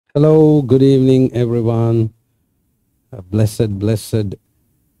Hello, good evening, everyone. A blessed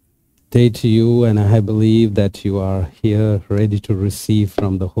day to you, and I believe that you are here ready to receive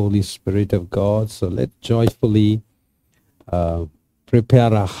from the Holy Spirit of God. So let's joyfully uh,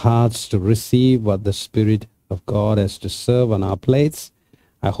 prepare our hearts to receive what the Spirit of God has to serve on our plates.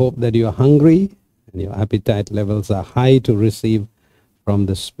 I hope that you are hungry and your appetite levels are high to receive from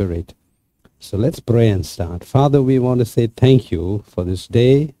the Spirit. So let's pray and start. Father, we want to say thank you for this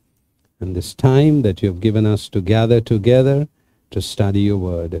day and this time that you have given us to gather together to study your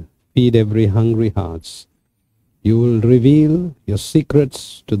word. Feed every hungry hearts. You will reveal your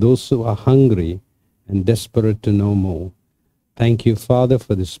secrets to those who are hungry and desperate to know more. Thank you, Father,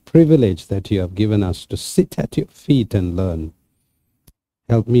 for this privilege that you have given us to sit at your feet and learn.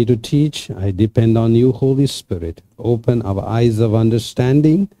 Help me to teach. I depend on you, Holy Spirit. Open our eyes of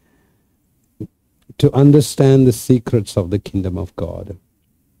understanding to understand the secrets of the kingdom of God.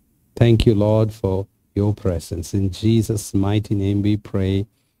 Thank you, Lord, for your presence. In Jesus' mighty name we pray,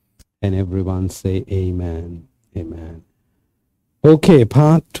 and everyone say amen. Amen. Okay,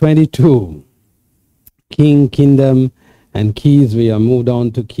 part 22. King, kingdom, and keys. We are moved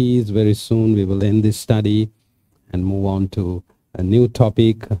on to keys. Very soon we will end this study and move on to a new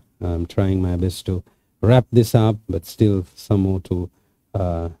topic. I'm trying my best to wrap this up, but still some more to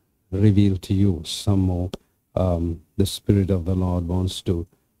reveal to you. Some more the Spirit of the Lord wants to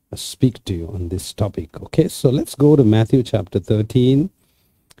speak to you on this topic. Okay, so let's go to Matthew chapter 13,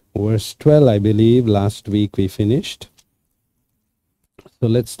 verse 12, I believe. Last week we finished. So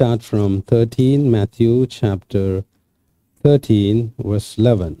let's start from 13, Matthew chapter 13, verse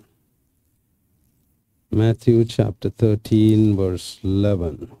 11. Matthew chapter 13, verse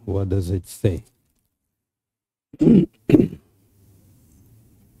 11. What does it say? He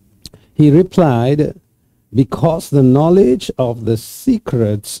replied, because the knowledge of the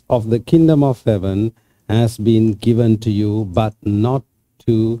secrets of the kingdom of heaven has been given to you, but not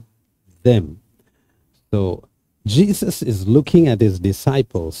to them. So Jesus is looking at his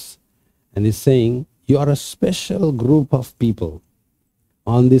disciples and is saying, you are a special group of people.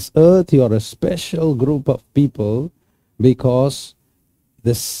 On this earth, you are a special group of people because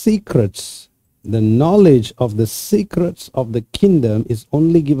the secrets, the knowledge of the secrets of the kingdom is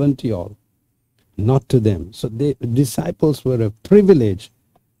only given to you all, not to them. So the disciples were a privileged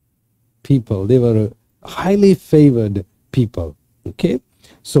people. They were a highly favored people. Okay?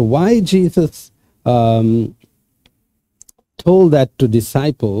 So why Jesus told that to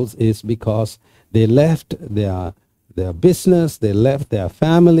disciples is because they left their business, they left their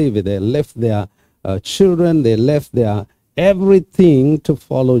family, they left their children, they left their everything to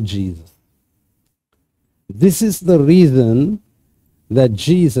follow Jesus. This is the reason that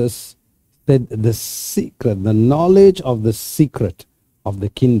Jesus said the secret, the knowledge of the secret of the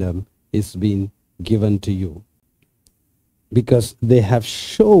kingdom is being given to you. Because they have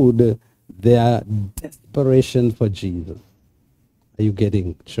showed their desperation for Jesus. Are you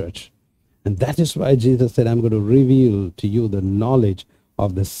getting, church? And that is why Jesus said, I'm going to reveal to you the knowledge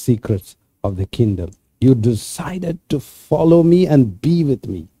of the secrets of the kingdom. You decided to follow me and be with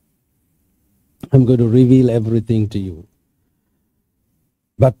me. I'm going to reveal everything to you.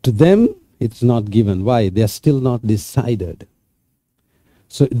 But to them, it's not given. Why? They're still not decided.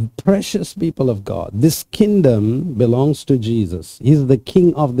 So, precious people of God, this kingdom belongs to Jesus. He's the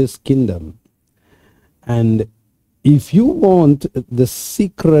king of this kingdom. And if you want the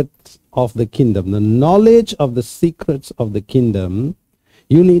secrets of the kingdom, the knowledge of the secrets of the kingdom,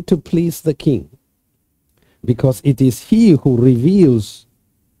 you need to please the king. Because it is he who reveals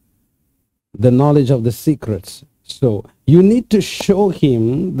the knowledge of the secrets. So you need to show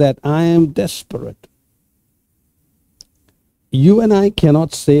him that I am desperate. You and I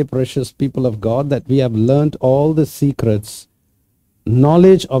cannot say, precious people of God, that we have learned all the secrets,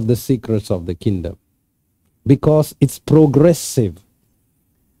 knowledge of the secrets of the kingdom. Because it's progressive.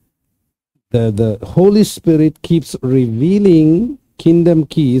 The Holy Spirit keeps revealing kingdom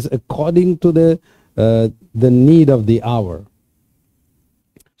keys according to the need of the hour.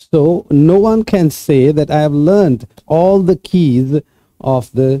 So no one can say that I have learned all the keys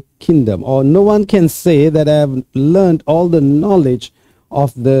of the kingdom, or no one can say that I have learned all the knowledge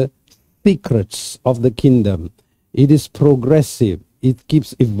of the secrets of the kingdom. It is progressive. It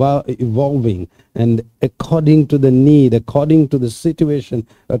keeps evolving, and according to the need, according to the situation,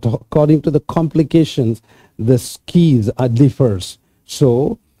 according to the complications, the keys are differs.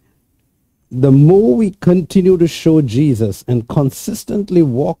 So the more we continue to show Jesus and consistently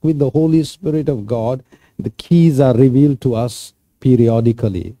walk with the Holy Spirit of God, the keys are revealed to us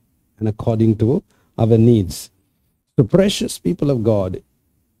periodically and according to our needs. So, precious people of God,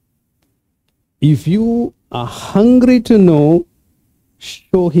 If you are hungry to know,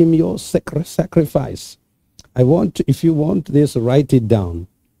 show him your sacrifice. If you want this, write it down.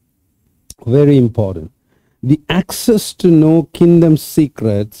 Very important. The access to know kingdom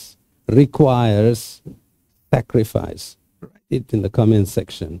secrets requires sacrifice. Write it in the comment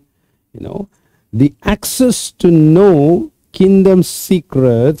section. The access to know kingdom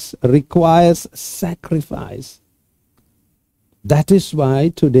secrets requires sacrifice. That is why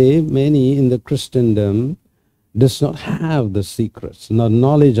today many in the Christendom does not have the secrets, not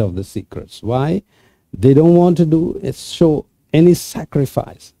knowledge of the secrets. Why? They don't want to show any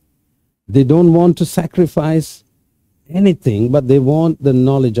sacrifice. They don't want to sacrifice anything, but they want the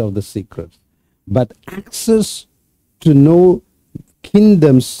knowledge of the secrets. But access to know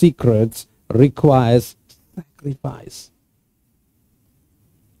kingdom secrets requires sacrifice.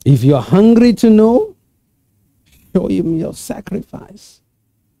 If you're hungry to know, show him your sacrifice.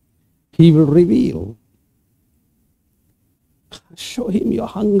 He will reveal. Show him your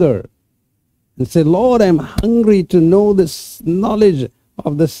hunger. And say, Lord, I'm hungry to know this knowledge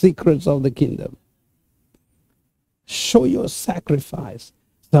of the secrets of the kingdom. Show your sacrifice.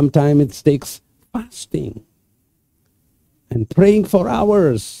 Sometimes it takes fasting and praying for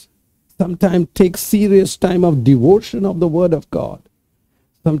hours. Sometimes it takes serious time of devotion of the word of God.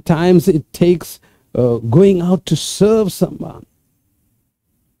 Sometimes it takes going out to serve someone.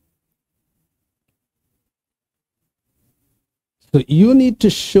 So you need to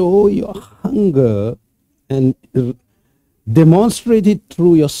show your hunger and demonstrate it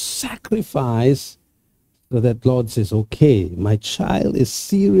through your sacrifice, so that Lord says, okay, my child is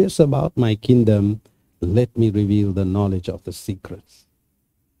serious about my kingdom. Let me reveal the knowledge of the secrets.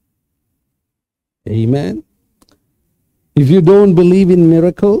 Amen. If you don't believe in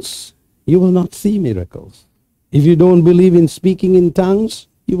miracles, you will not see miracles. If you don't believe in speaking in tongues,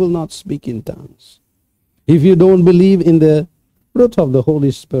 you will not speak in tongues. If you don't believe in the fruit of the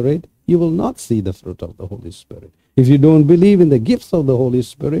Holy Spirit, you will not see the fruit of the Holy Spirit. If you don't believe in the gifts of the Holy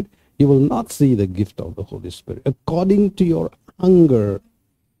Spirit, you will not see the gift of the Holy Spirit. According to your hunger,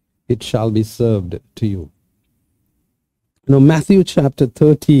 it shall be served to you. Now, Matthew chapter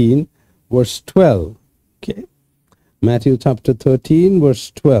 13, verse 12. Okay. Matthew chapter 13,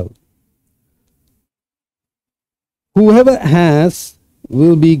 verse 12. Whoever has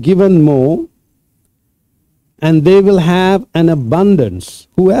will be given more, and they will have an abundance.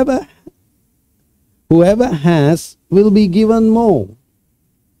 Whoever has will be given more,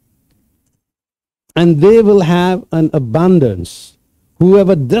 and they will have an abundance.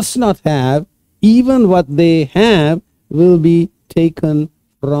 Whoever does not have, even what they have will be taken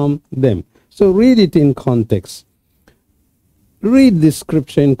from them. So read it in context. Read this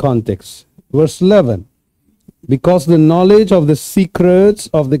scripture in context. Verse 11. Because the knowledge of the secrets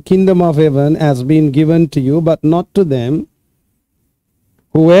of the kingdom of heaven has been given to you, but not to them.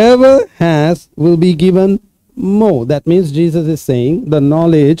 Whoever has will be given more. That means Jesus is saying the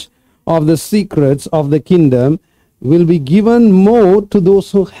knowledge of the secrets of the kingdom will be given more to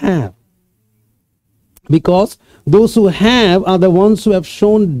those who have. Because those who have are the ones who have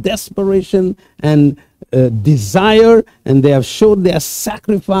shown desperation and desire, and they have showed their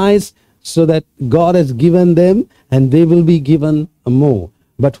sacrifice, so that God has given them, and they will be given more.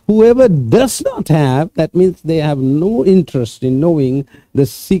 But whoever does not have, that means they have no interest in knowing the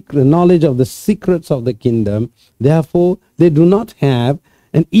secret knowledge of the secrets of the kingdom. Therefore, they do not have,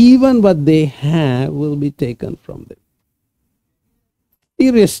 and even what they have will be taken from them.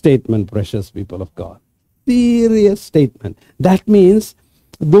 Serious statement, precious people of God. Serious statement. That means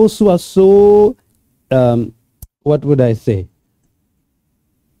those who are so, what would I say?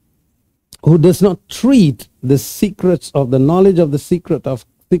 Who does not treat the secrets of the knowledge of the secrets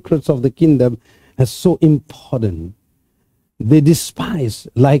of the kingdom as so important. They despise,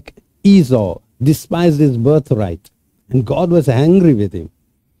 like Esau despised his birthright, and God was angry with him.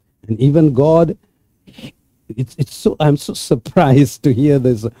 And even God, I'm so surprised to hear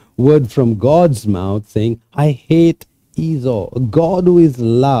this word from God's mouth saying, I hate Esau. God who is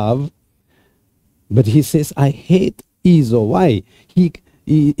love, but he says, I hate Esau. Why? He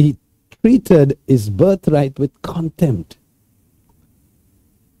treated his birthright with contempt.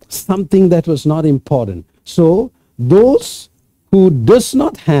 Something that was not important. So those who does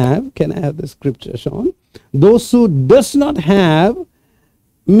not have, can I have the scripture, Sean? Those who does not have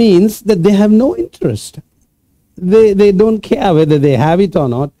means that they have no interest. They don't care whether they have it or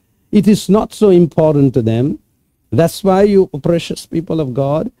not. It is not so important to them. That's why, you precious people of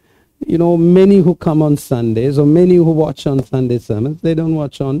God, many who come on Sundays, or many who watch on Sunday sermons, they don't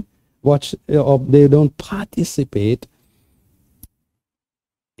or they don't participate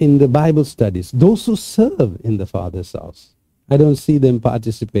in the Bible studies, those who serve in the Father's house. I don't see them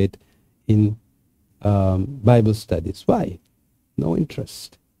participate in Bible studies. Why? No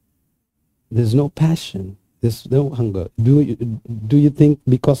interest. There's no passion. There's no hunger. Do you think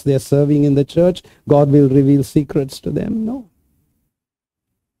because they're serving in the church, God will reveal secrets to them? No.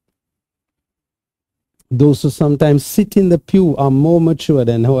 Those who sometimes sit in the pew are more matured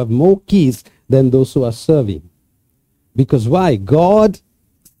and who have more keys than those who are serving. Because why? God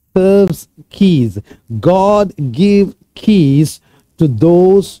serves keys. God gives keys to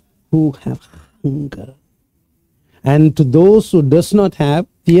those who have hunger. And to those who does not have,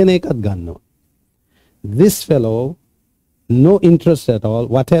 this fellow, no interest at all.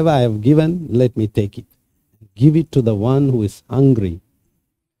 Whatever I have given, let me take it. Give it to the one who is hungry.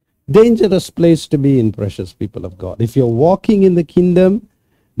 Dangerous place to be in, precious people of God. If you're walking in the kingdom,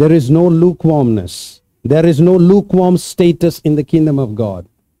 there is no lukewarmness. There is no lukewarm status in the kingdom of God.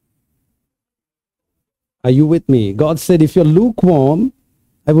 Are you with me? God said, if you're lukewarm,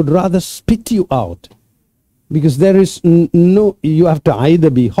 I would rather spit you out. Because there is no, you have to either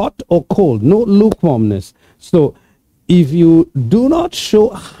be hot or cold, no lukewarmness. So if you do not show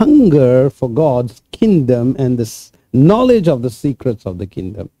hunger for God's kingdom and the knowledge of the secrets of the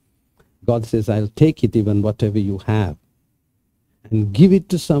kingdom, God says, I'll take it, even whatever you have, and give it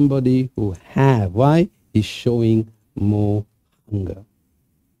to somebody who have. Why? He's showing more hunger.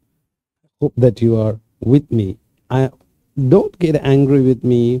 Hope that you are with me. Don't get angry with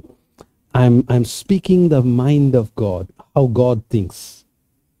me. I'm speaking the mind of God, how God thinks.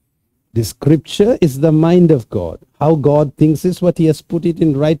 The scripture is the mind of God. How God thinks is what he has put it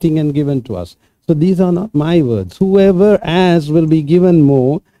in writing and given to us. So these are not my words. Whoever has will be given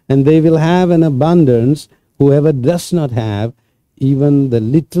more, and they will have an abundance. Whoever does not have, even the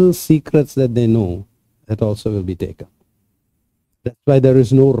little secrets that they know, that also will be taken. That's why there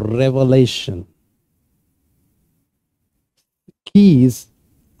is no revelation. Keys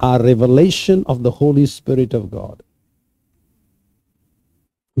are revelation of the Holy Spirit of God.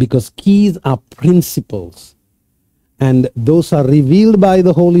 Because keys are principles, and those are revealed by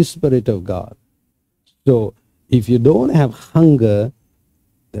the Holy Spirit of God. So if you don't have hunger,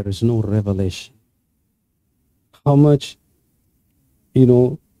 there is no revelation. How much,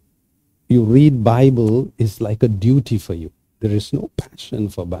 you read Bible is like a duty for you. There is no passion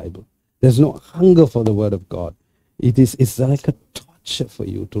for Bible. There's no hunger for the Word of God. It's like a torture for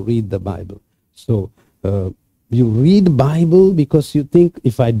you to read the Bible. So you read Bible because you think,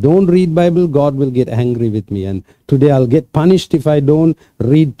 if I don't read Bible, God will get angry with me. And today I'll get punished if I don't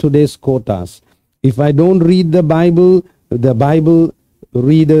read today's quotas. If I don't read the Bible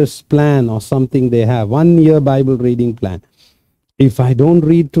reader's plan or something they have, 1 year Bible reading plan. If I don't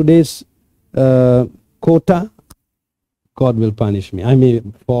read today's quota, God will punish me. I may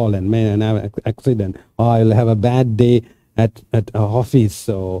fall and may have an accident, or I'll have a bad day at office,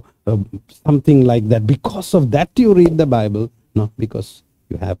 or something like that. Because of that you read the Bible, not because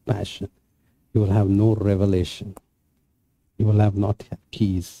you have passion. You will have no revelation. You will not have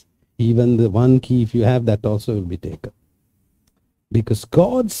keys. Even the one key, if you have, that also will be taken. Because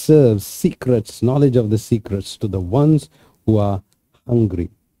God serves secrets, knowledge of the secrets, to the ones who are hungry.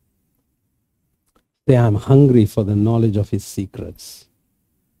 Say, I'm hungry for the knowledge of his secrets.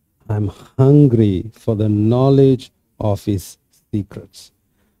 I'm hungry for the knowledge of his secrets.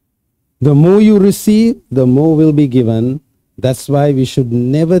 The more you receive, the more will be given. That's why we should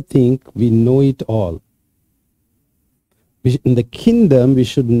never think we know it all. In the kingdom, we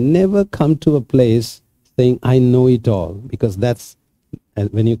should never come to a place saying, I know it all. Because that's,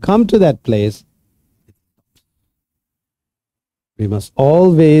 when you come to that place, we must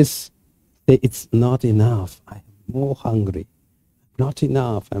always say, it's not enough. I'm more hungry. Not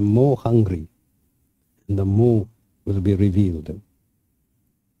enough. I'm more hungry. And the more will be revealed.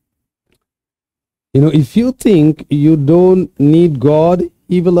 If you think you don't need God,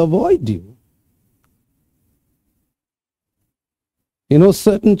 he will avoid you.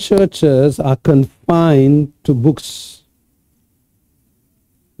 Certain churches are confined to books.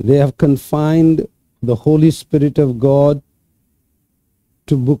 They have confined the Holy Spirit of God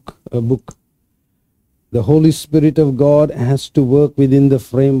to a book. The Holy Spirit of God has to work within the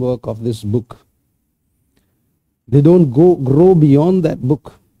framework of this book. They don't grow beyond that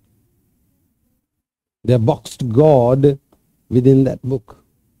book. They boxed God within that book.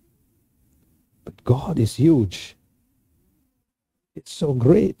 But God is huge. It's so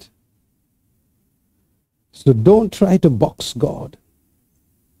great. So don't try to box God.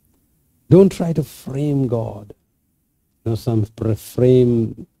 Don't try to frame God. Some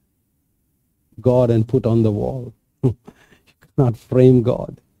frame God and put on the wall. You cannot frame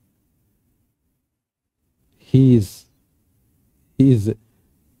God. He is, he is,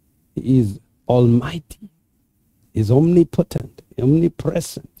 he is almighty. He is omnipotent,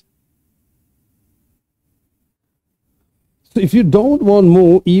 omnipresent. So if you don't want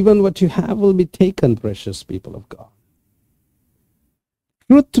more, even what you have will be taken, precious people of God.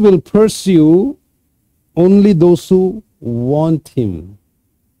 Truth will pursue only those who want him.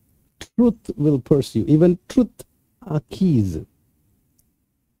 Truth will pursue. Even truth are keys.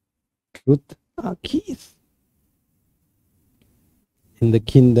 Truth are keys. In the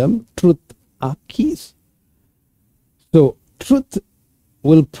kingdom, truth are keys. So truth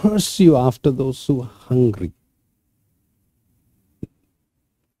will pursue after those who are hungry.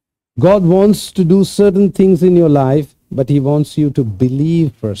 God wants to do certain things in your life, but he wants you to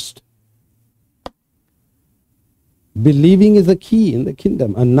believe first. Believing is a key in the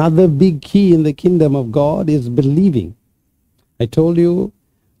kingdom. Another big key in the kingdom of God is believing. I told you,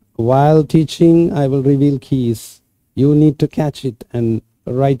 while teaching, I will reveal keys. You need to catch it and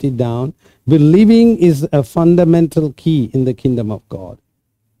write it down. Believing is a fundamental key in the kingdom of God.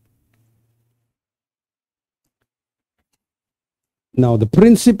 Now, the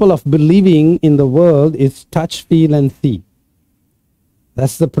principle of believing in the world is touch, feel, and see.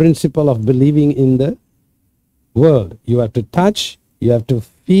 That's the principle of believing in the world. You have to touch, you have to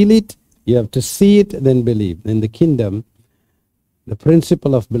feel it, you have to see it, then believe. In the kingdom, the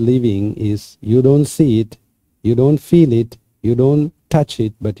principle of believing is you don't see it, you don't feel it, you don't touch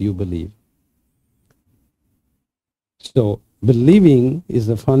it, but you believe. So, believing is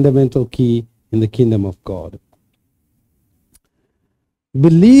a fundamental key in the kingdom of God.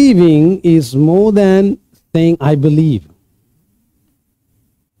 Believing is more than saying, I believe.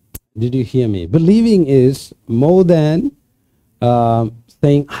 Did you hear me? Believing is more than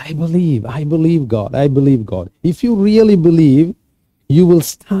saying, I believe God, I believe God. If you really believe, you will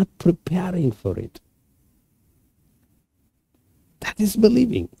start preparing for it. That is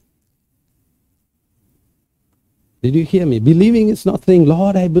believing. Did you hear me? Believing is not saying,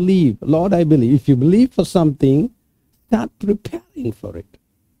 Lord, I believe. Lord, I believe. If you believe for something, start preparing for it.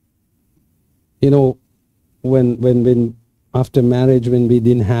 You know, when after marriage, when we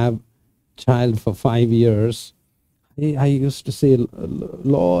didn't have child for 5 years, I used to say,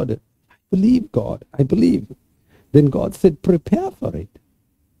 Lord, I believe God, I believe. Then God said, prepare for it.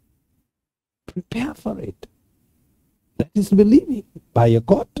 Prepare for it. That is believing. Buy a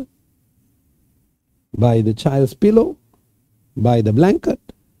cot, buy the child's pillow, buy the blanket,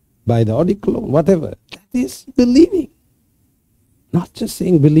 buy the eau de cologne, whatever. That is believing. Not just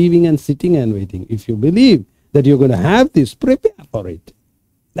saying believing and sitting and waiting. If you believe that you're going to have this, prepare for it.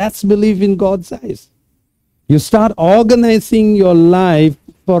 That's belief in God's eyes. You start organizing your life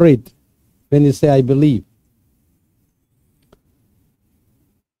for it when you say, I believe.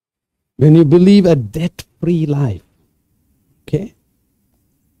 When you believe a debt-free life, okay,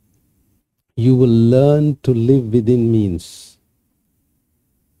 you will learn to live within means.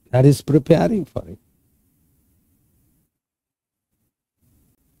 That is preparing for it.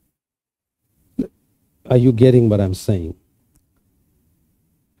 Are you getting what I'm saying?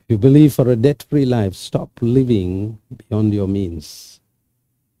 If you believe for a debt-free life, stop living beyond your means.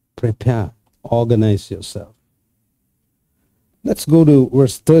 Prepare, organize yourself. Let's go to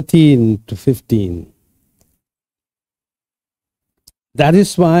verse 13 to 15. That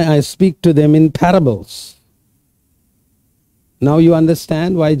is why I speak to them in parables. Now you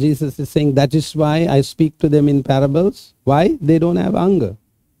understand why Jesus is saying, that is why I speak to them in parables. Why? They don't have hunger.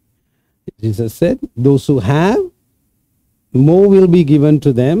 Jesus said, those who have, more will be given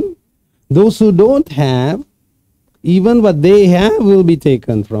to them. Those who don't have, even what they have will be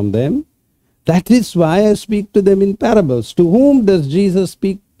taken from them. That is why I speak to them in parables. To whom does Jesus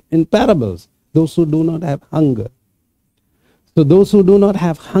speak in parables? Those who do not have hunger. So those who do not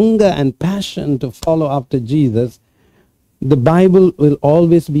have hunger and passion to follow after Jesus, the Bible will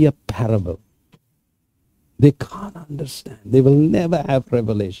always be a parable. They can't understand. They will never have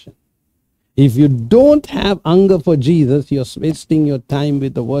revelation. If you don't have hunger for Jesus, you're wasting your time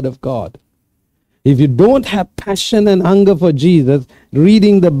with the Word of God. If you don't have passion and hunger for Jesus,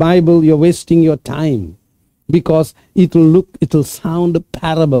 reading the Bible, you're wasting your time, because it'll sound a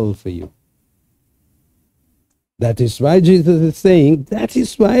parable for you. That is why Jesus is saying, that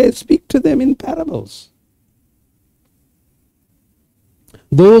is why I speak to them in parables.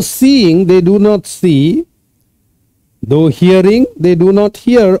 Though seeing, they do not see. Though hearing, they do not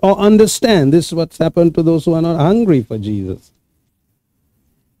hear or understand. This is what's happened to those who are not hungry for Jesus.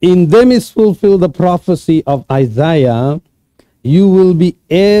 In them is fulfilled the prophecy of Isaiah. You will be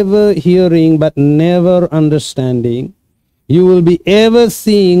ever hearing but never understanding. You will be ever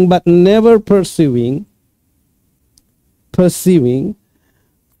seeing but never perceiving. perceiving.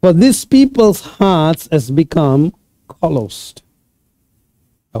 For this people's hearts has become calloused.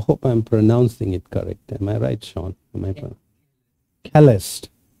 I hope I'm pronouncing it correct. Am I right, Sean? Am I calloused?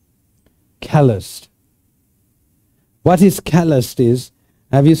 Calloused. What is calloused is,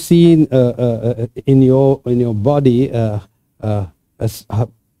 have you seen in your body a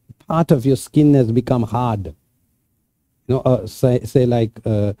part of your skin has become hard? You know, say like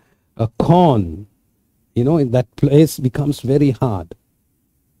a corn. You know, that place becomes very hard.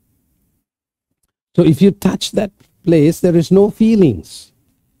 So if you touch that place, there is no feelings.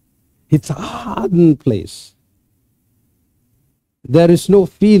 It's a hardened place. There is no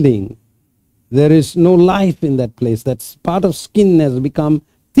feeling. There is no life in that place. That part of skin has become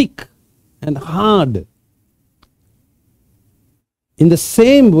thick and hard. In the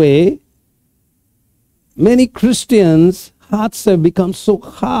same way, many Christians' hearts have become so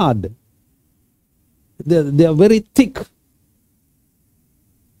hard. They are very thick.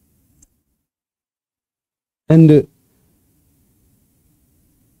 And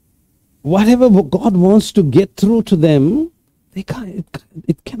whatever God wants to get through to them, they can't,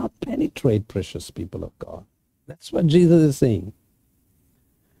 it cannot penetrate, precious people of God. That's what Jesus is saying.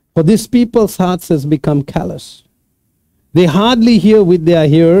 For these people's hearts has become callous. They hardly hear with their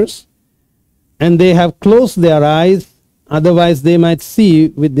ears, and they have closed their eyes. Otherwise they might see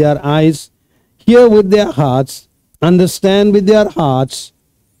with their eyes, hear with their hearts, understand with their hearts,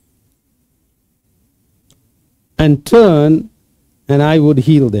 and turn, and I would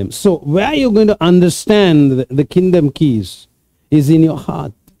heal them. So where you're going to understand the kingdom keys is in your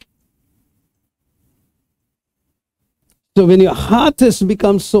heart. So when your heart has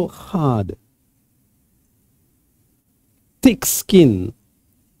become so hard, thick skin,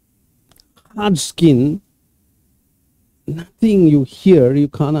 hard skin, nothing you hear you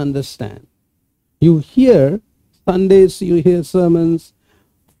can't understand. You hear, Sundays you hear sermons,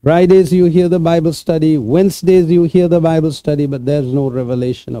 Fridays you hear the Bible study, Wednesdays you hear the Bible study, but there's no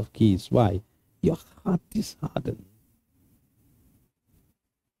revelation of keys. Why? Your heart is hardened.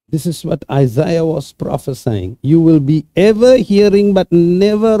 This is what Isaiah was prophesying. You will be ever hearing but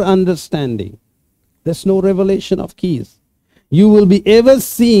never understanding. There's no revelation of keys. You will be ever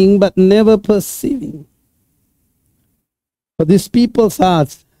seeing but never perceiving. For these people's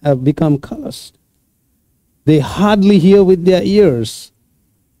hearts have become calloused. They hardly hear with their ears,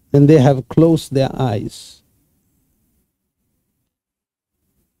 and they have closed their eyes.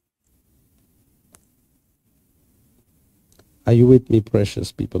 Are you with me,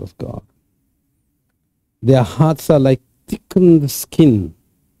 precious people of God? Their hearts are like thickened skin,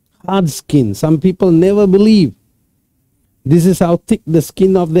 hard skin. Some people never believe. This is how thick the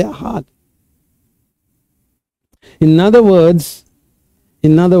skin of their heart. In other words,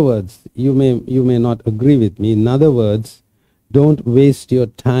 you may not agree with me. In other words, don't waste your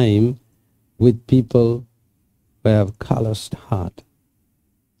time with people who have calloused heart.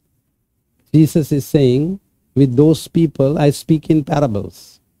 Jesus is saying, with those people, I speak in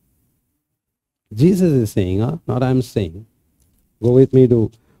parables. Jesus is saying, not I'm saying. Go with me to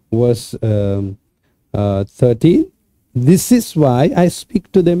verse 13. This is why I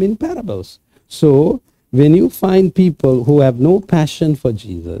speak to them in parables. So, when you find people who have no passion for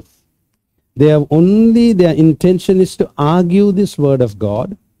Jesus, they have only, their intention is to argue this word of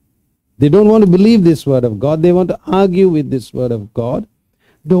God. They don't want to believe this word of God. They want to argue with this word of God.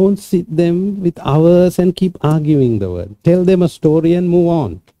 Don't sit them with hours and keep arguing the word. Tell them a story and move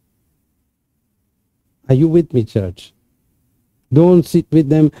on. Are you with me, church? Don't sit with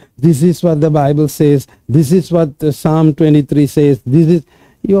them. This is what the Bible says. This is what Psalm 23 says.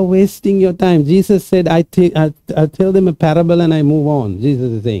 You are wasting your time. Jesus said, I'll tell them a parable and I move on.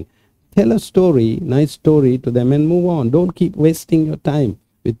 Jesus is saying, tell a story, nice story to them and move on. Don't keep wasting your time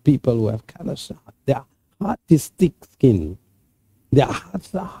with people who have callous heart. Their heart is thick skin. Their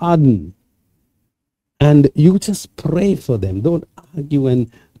hearts are hardened. And you just pray for them. Don't argue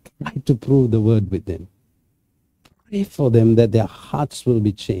and try to prove the word with them. Pray for them that their hearts will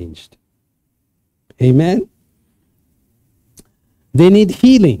be changed. Amen? They need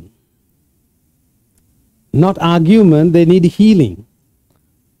healing. Not argument, they need healing.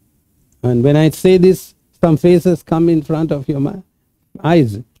 And when I say this, some faces come in front of your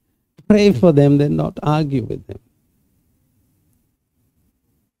eyes. Pray for them, then not argue with them.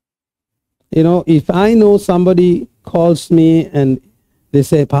 You know, if I know somebody calls me and they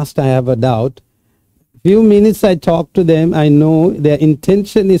say, Pastor, I have a doubt. Few minutes I talk to them, I know their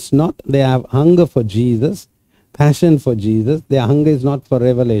intention is not, they have hunger for Jesus, passion for Jesus. Their hunger is not for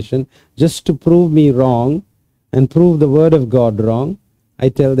revelation, just to prove me wrong and prove the word of God wrong. I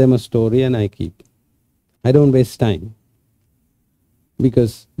tell them a story and I keep. I don't waste time.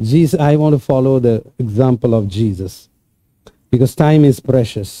 because Jesus, I want to follow the example of Jesus, because time is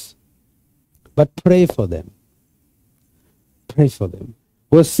precious. But pray for them. Pray for them.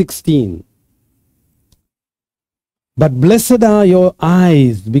 Verse 16. But blessed are your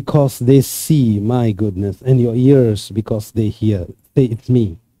eyes because they see, my goodness, and your ears because they hear. Say, it's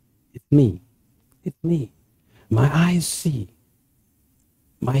me. It's me. It's me. My eyes see.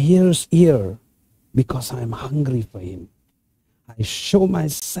 My ears hear because I'm hungry for him. I show my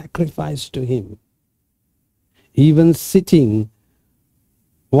sacrifice to him. Even sitting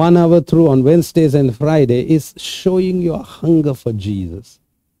 1 hour through on Wednesdays and Friday is showing your hunger for Jesus,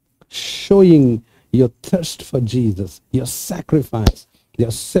 showing your thirst for Jesus, your sacrifice.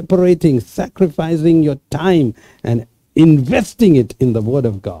 You're sacrificing your time and investing it in the Word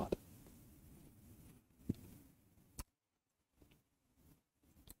of God.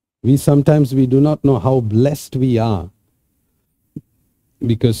 Sometimes we do not know how blessed we are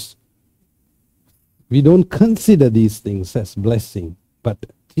because we don't consider these things as blessing. But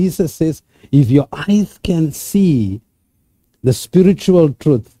Jesus says, if your eyes can see the spiritual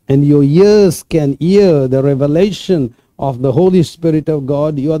truth and your ears can hear the revelation of the Holy Spirit of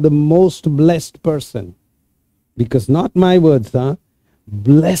God, you are the most blessed person. Because not my words,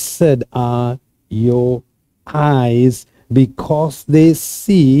 blessed are your eyes because they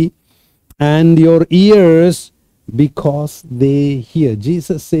see, and your ears because they hear.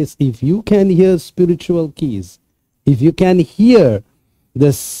 Jesus says, if you can hear spiritual keys, if you can hear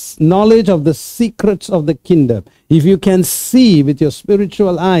the knowledge of the secrets of the kingdom, if you can see with your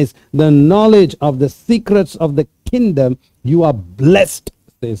spiritual eyes the knowledge of the secrets of the kingdom, you are blessed,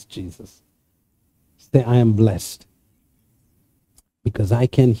 says Jesus. Say, I am blessed because I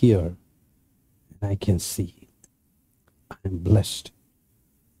can hear and I can see. I am blessed.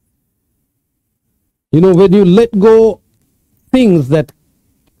 You know, when you let go things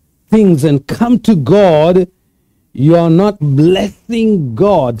and come to God, you are not blessing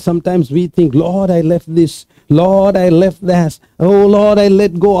God. Sometimes we think, Lord, I left this. Lord, I left that. Oh, Lord, I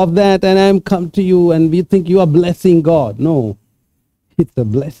let go of that and I'm come to you. And we think you are blessing God. No, it's a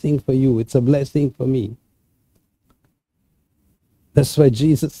blessing for you. It's a blessing for me. That's why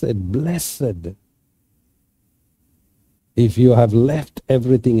Jesus said, blessed if you have left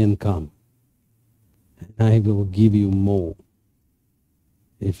everything and come, and I will give you more.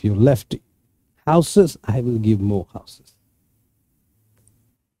 If you left houses, I will give more houses.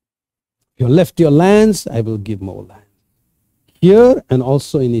 If you left your lands, I will give more land. Here and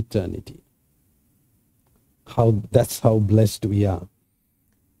also in eternity. That's how blessed we are.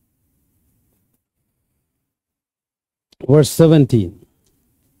 Verse 17.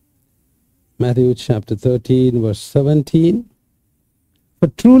 Matthew chapter 13, verse 17. For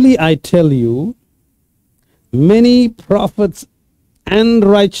truly I tell you, many prophets and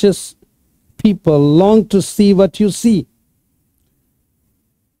righteous people long to see what you see,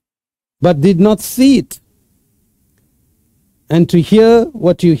 but did not see it, and to hear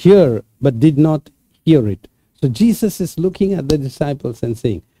what you hear, but did not hear it. So Jesus is looking at the disciples and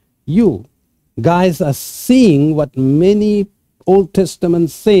saying, you guys are seeing what many Old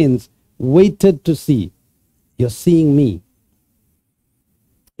Testament saints waited to see. You're seeing me.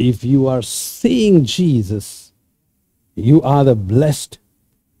 If you are seeing Jesus, you are the blessed.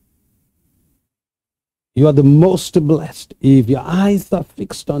 You are the most blessed if your eyes are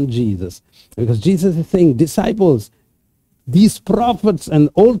fixed on Jesus. Because Jesus is saying, disciples, these prophets and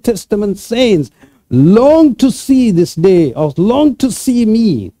Old Testament saints long to see this day, or long to see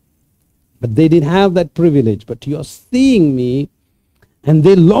me. But they didn't have that privilege. But you're seeing me, and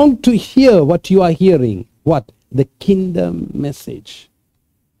they long to hear what you are hearing. What? The kingdom message.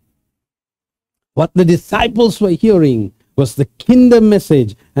 What the disciples were hearing was the kingdom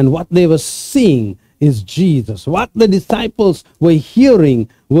message, and what they were seeing is Jesus. What the disciples were hearing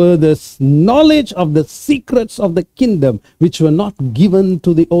were the knowledge of the secrets of the kingdom, which were not given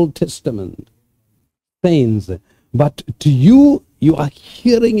to the Old Testament saints. But to you, you are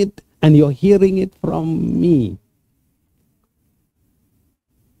hearing it, and you're hearing it from me.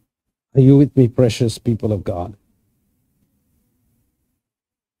 Are you with me, precious people of God?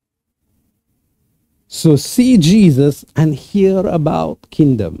 So see Jesus and hear about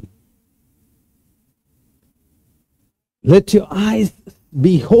kingdom. Let your eyes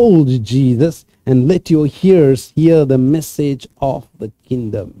behold Jesus, and let your ears hear the message of the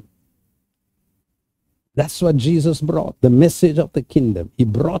kingdom. That's what Jesus brought, the message of the kingdom. He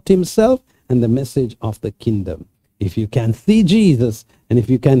brought himself and the message of the kingdom. If you can see Jesus and if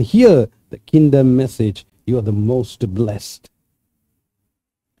you can hear the kingdom message, you are the most blessed.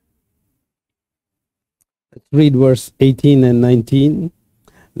 Let's read verse 18 and 19.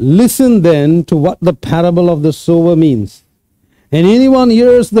 Listen then to what the parable of the sower means. And anyone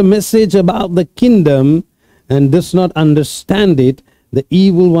hears the message about the kingdom and does not understand it, the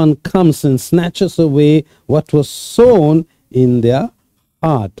evil one comes and snatches away what was sown in their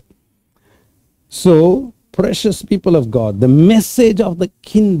heart. So, precious people of God, the message of the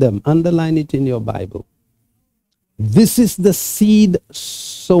kingdom, underline it in your Bible. This is the seed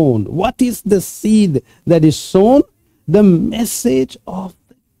sown. What is the seed that is sown? The message of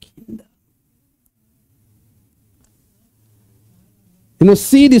the kingdom. You know,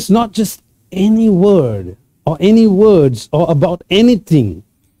 seed is not just any word or any words or about anything.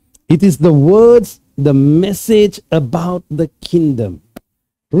 It is the words, the message about the kingdom.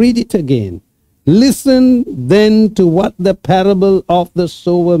 Read it again. Listen then to what the parable of the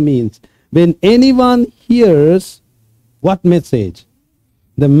sower means. When anyone hears what message?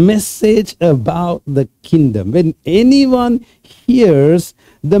 The message about the kingdom. When anyone hears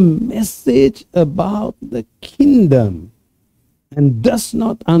the message about the kingdom and does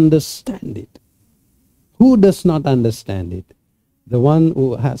not understand it. Who does not understand it? The one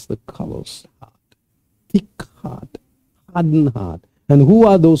who has the callous heart, thick heart, hardened heart. And who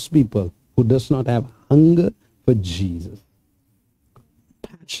are those people who does not have hunger for Jesus?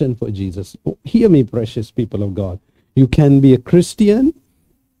 Passion for Jesus. Oh, hear me, precious people of God. You can be a Christian.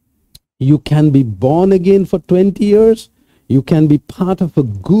 You can be born again for 20 years. You can be part of a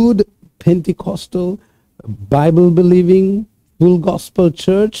good Pentecostal, Bible-believing, full gospel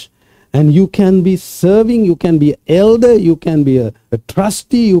church. And you can be serving. You can be an elder. You can be a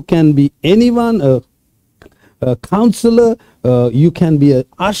trustee. You can be anyone, a counselor. You can be an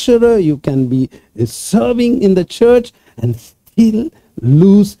usherer. You can be serving in the church and still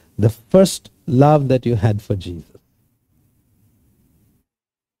lose the first love that you had for Jesus.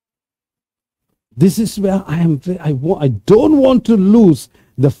 This is where I don't want to lose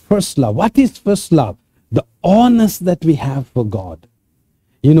the first love. What is first love? The honors that we have for God.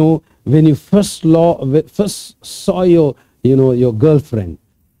 You know, when you first saw your girlfriend,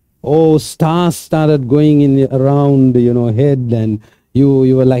 oh, stars started going around, head, and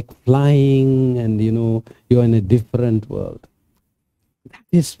you were like flying, and, you're in a different world. That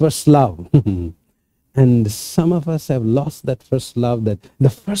is first love. And some of us have lost that first love, that the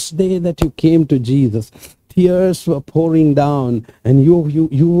first day that you came to Jesus, tears were pouring down, and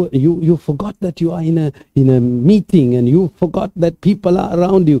you forgot that you are in a meeting, and you forgot that people are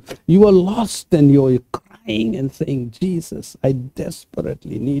around you. You were lost, and you're crying and saying, Jesus, I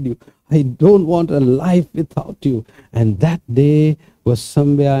desperately need you. I don't want a life without you. And that day was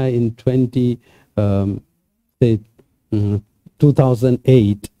somewhere in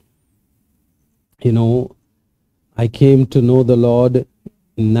 2008. I came to know the Lord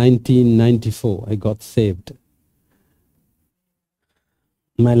in 1994. I got saved.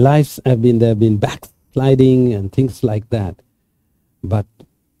 My lives there have been backsliding and things like that. But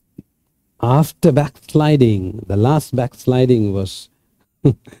after backsliding, the last backsliding was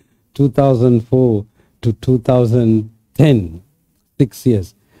 2004 to 2010, 6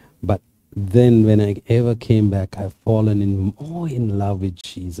 years. But then when I ever came back, I've fallen more in love with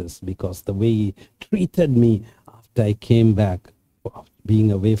Jesus, because the way he treated me after I came back,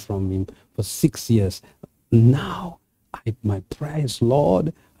 being away from him for 6 years. Now, my prayer is,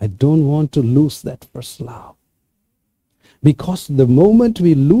 Lord, I don't want to lose that first love. Because the moment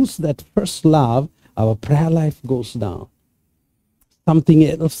we lose that first love, our prayer life goes down. Something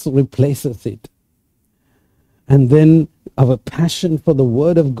else replaces it. And then our passion for the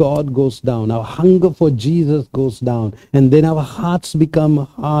word of God goes down. Our hunger for Jesus goes down. And then our hearts become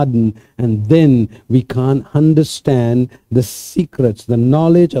hardened. And then we can't understand the secrets, the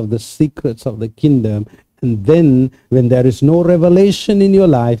knowledge of the secrets of the kingdom. And then when there is no revelation in your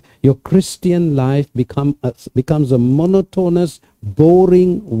life, your Christian life becomes a monotonous,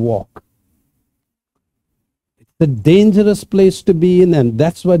 boring walk. It's a dangerous place to be in, and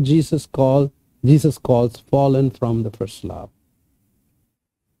that's what Jesus calls fallen from the first love.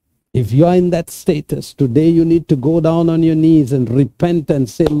 If you are in that status, today you need to go down on your knees and repent and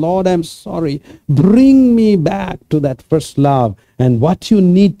say, Lord, I'm sorry. Bring me back to that first love. And what you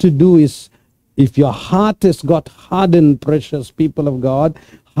need to do is, if your heart has got hardened, precious people of God,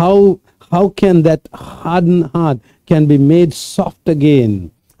 how can that hardened heart can be made soft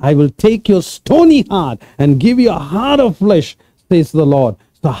again? I will take your stony heart and give you a heart of flesh, says the Lord.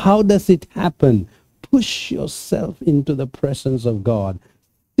 So how does it happen? Push yourself into the presence of God.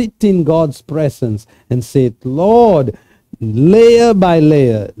 Sit in God's presence and say, Lord, layer by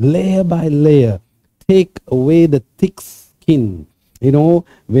layer, take away the thick skin. You know,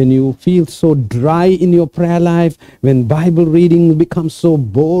 when you feel so dry in your prayer life, when Bible reading becomes so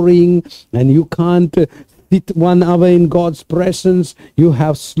boring and you can't sit 1 hour in God's presence, you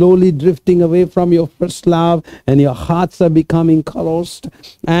have slowly drifting away from your first love and your hearts are becoming callous.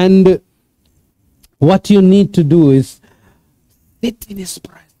 And what you need to do is sit in His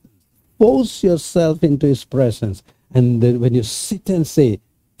presence. Force yourself into His presence. And then when you sit and say,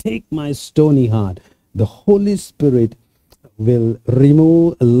 take my stony heart, the Holy Spirit will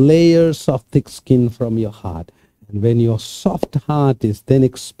remove layers of thick skin from your heart. And when your soft heart is then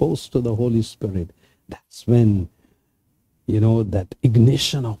exposed to the Holy Spirit, that's when, you know, that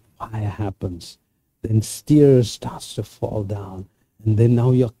ignition of fire happens. Then tears starts to fall down. And then now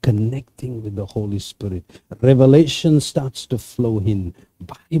you're connecting with the Holy Spirit. Revelation starts to flow in.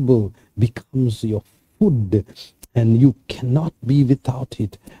 Bible becomes your food. And you cannot be without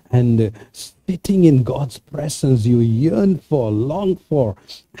it. And sitting in God's presence, you yearn for, long for.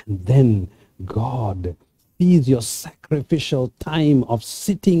 And then God sees your sacrificial time of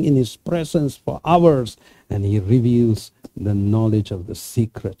sitting in His presence for hours. And He reveals the knowledge of the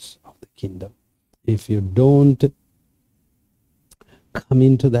secrets of the kingdom. If you don't come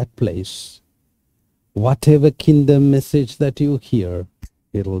into that place, whatever kingdom message that you hear,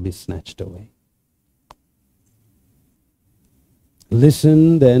 it will be snatched away.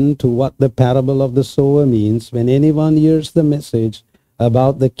 Listen then to what the parable of the sower means. When anyone hears the message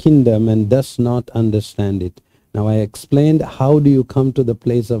about the kingdom and does not understand it. Now I explained how do you come to the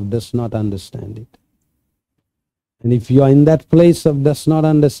place of does not understand it. And if you are in that place of does not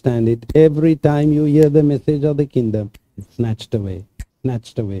understand it, every time you hear the message of the kingdom, it's snatched away,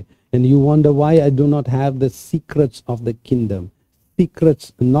 snatched away. And you wonder why I do not have the secrets of the kingdom,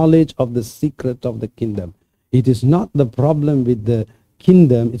 secrets, knowledge of the secret of the kingdom. It is not the problem with the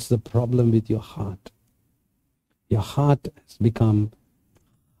kingdom, it's the problem with your heart. Your heart has become.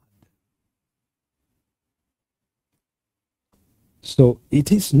 So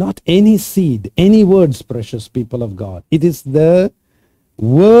it is not any seed, any words, precious people of God. It is the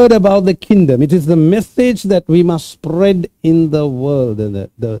word about the kingdom. It is the message that we must spread in the world,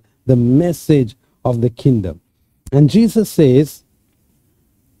 the message of the kingdom. And Jesus says,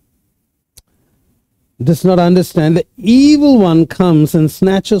 does not understand, the evil one comes and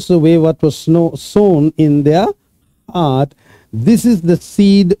snatches away what was sown in their heart. This is the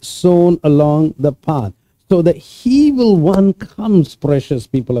seed sown along the path. So the evil one comes, precious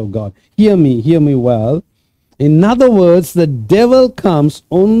people of God. Hear me well. In other words, the devil comes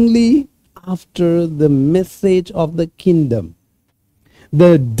only after the message of the kingdom.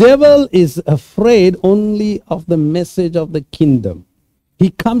 The devil is afraid only of the message of the kingdom. He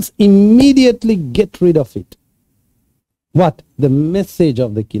comes immediately, get rid of it. What? The message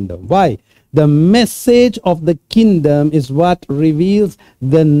of the kingdom. Why? The message of the kingdom is what reveals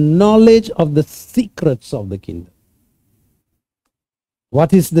the knowledge of the secrets of the kingdom.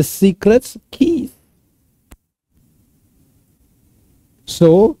 What is the secrets? Keys.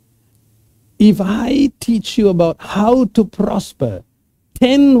 So, if I teach you about how to prosper,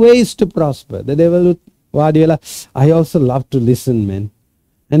 10 ways to prosper, the devil will, I also love to listen, man.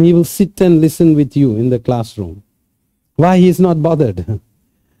 And he will sit and listen with you in the classroom. Why? He is not bothered.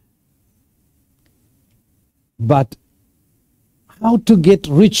 But how to get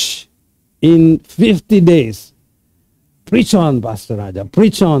rich in 50 days? Preach on, Pastor Rajah.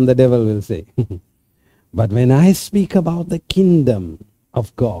 Preach on, the devil will say. But when I speak about the kingdom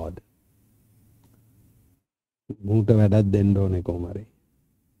of God,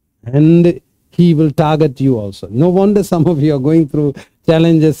 and he will target you also. No wonder some of you are going through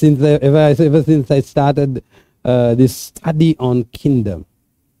challenges ever since I started this study on kingdom.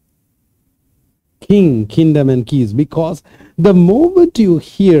 Kingdom and keys. Because the moment you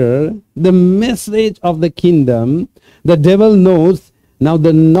hear the message of the kingdom, the devil knows now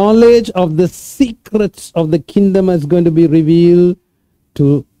the knowledge of the secrets of the kingdom is going to be revealed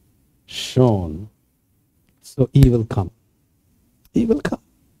to Sean. So he will come. He will come.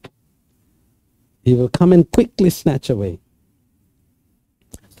 He will come and quickly snatch away.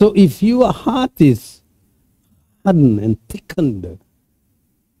 So if your heart is hardened and thickened,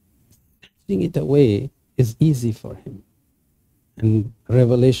 snatching it away is easy for him. And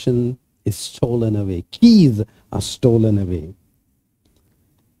revelation is stolen away. Keys are stolen away.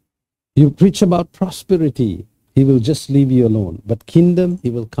 You preach about prosperity, he will just leave you alone. But kingdom, he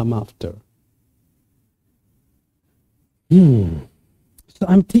will come after. So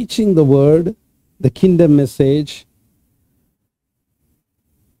I'm teaching the word, the kingdom message,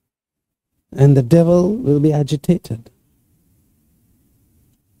 and the devil will be agitated.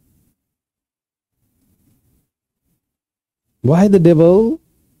 Why the devil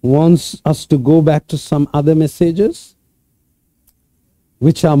wants us to go back to some other messages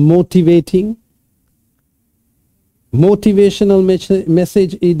which are motivating. Motivational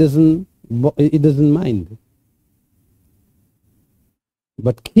message he doesn't mind.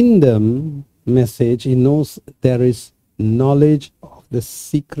 But kingdom message, he knows there is knowledge of the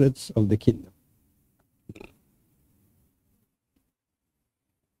secrets of the kingdom.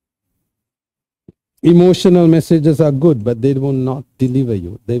 Emotional messages are good, but they will not deliver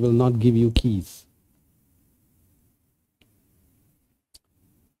you. They will not give you keys.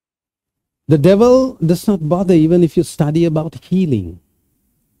 The devil does not bother even if you study about healing.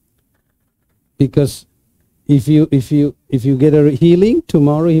 Because if you get a healing,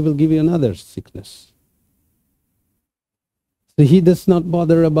 tomorrow he will give you another sickness. So he does not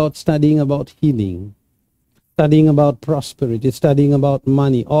bother about studying about healing, studying about prosperity, studying about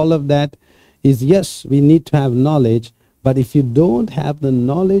money. All of that is, yes, we need to have knowledge, but if you don't have the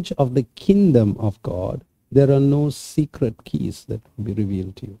knowledge of the kingdom of God, there are no secret keys that will be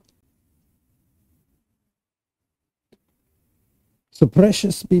revealed to you. So,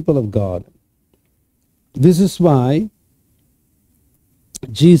 precious people of God, this is why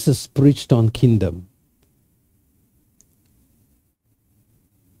Jesus preached on kingdom.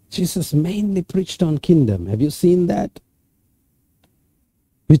 Jesus mainly preached on kingdom. Have you seen that?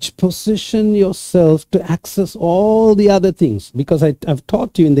 Which position yourself to access all the other things. Because I've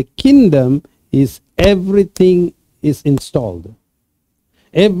taught you in the kingdom is everything is installed.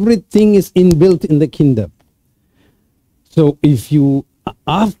 Everything is inbuilt in the kingdom. So if you are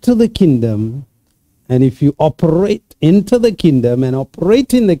after the kingdom, and if you operate into the kingdom and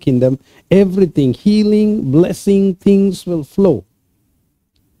operate in the kingdom, everything, healing, blessing, things will flow.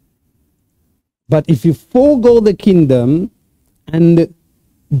 But if you forego the kingdom and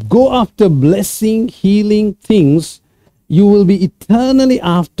go after blessing, healing things, you will be eternally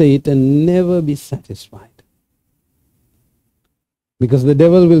after it and never be satisfied. Because the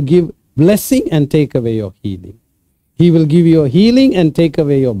devil will give blessing and take away your healing. He will give you healing and take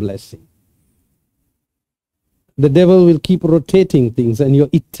away your blessing. The devil will keep rotating things and you're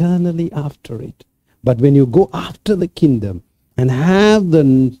eternally after it. But when you go after the kingdom and have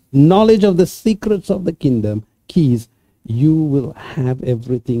the knowledge of the secrets of the kingdom, keys, you will have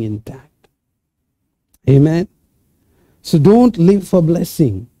everything intact. Amen. So don't live for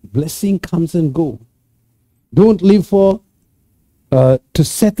blessing. Blessing comes and go. Don't live for to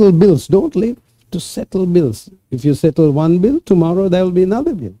settle bills. Don't live to settle bills. If you settle one bill, tomorrow there will be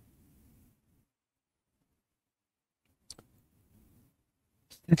another bill.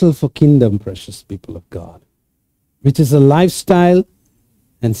 Settle for kingdom, precious people of God, which is a lifestyle,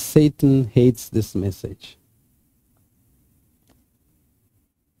 and Satan hates this message.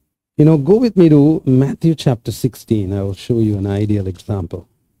 You know, go with me to Matthew chapter 16. I will show you an ideal example.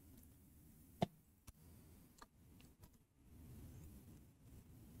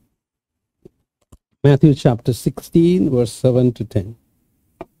 Matthew chapter 16, verse 7 to 10.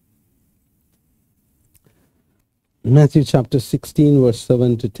 Matthew chapter 16, verse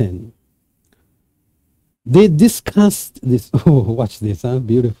 7 to 10. They discussed this. Oh, watch this, huh?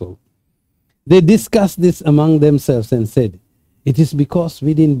 Beautiful. They discussed this among themselves and said, "It is because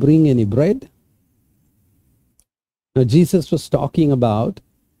we didn't bring any bread." Now, Jesus was talking about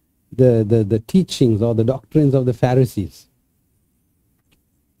the teachings or the doctrines of the Pharisees.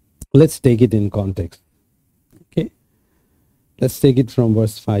 Let's take it in context. Okay? Let's take it from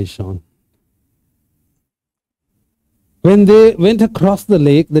verse 5, Sean. When they went across the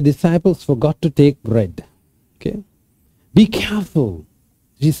lake, the disciples forgot to take bread. Okay? Be careful,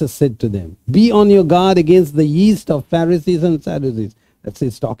 Jesus said to them. Be on your guard against the yeast of Pharisees and Sadducees. That's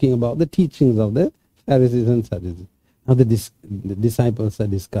it's talking about the teachings of the Pharisees and Sadducees. Now the disciples are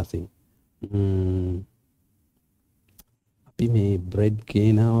discussing. Bread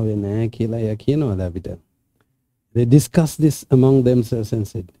They discussed this among themselves and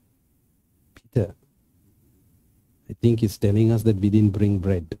said, Peter, I think he's telling us that we didn't bring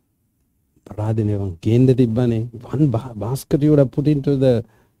bread. One basket you would have put into the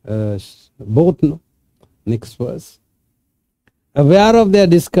boat. No? Next verse. Aware of their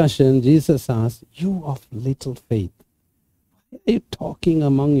discussion, Jesus asked, "You of little faith, why are you talking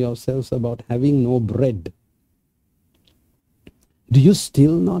among yourselves about having no bread? Do you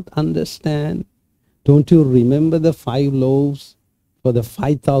still not understand? Don't you remember the 5 loaves for the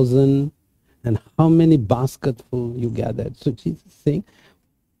 5,000 and how many basketful you gathered?" So Jesus is saying,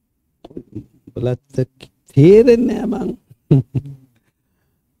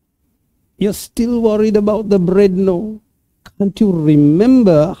 you're still worried about the bread, no? Can't you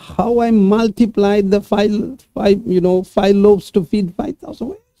remember how I multiplied the five loaves to feed 5,000?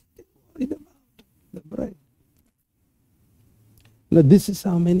 Why are you still worried about the bread? Now, this is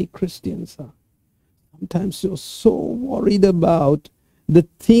how many Christians are. Sometimes you're so worried about the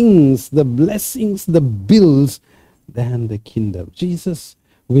things, the blessings, the bills, than the kingdom. Jesus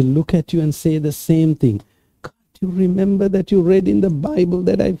will look at you and say the same thing. Can't you remember that you read in the Bible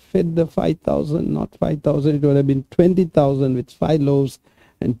that I fed the 5,000, not 5,000, it would have been 20,000 with 5 loaves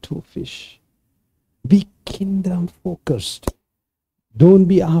and 2 fish. Be kingdom focused. Don't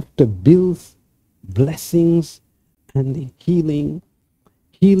be after bills, blessings, and the healing.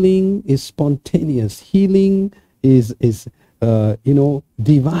 Healing is spontaneous. Healing is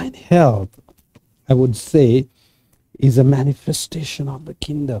divine health, I would say, is a manifestation of the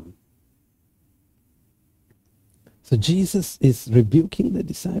kingdom. So Jesus is rebuking the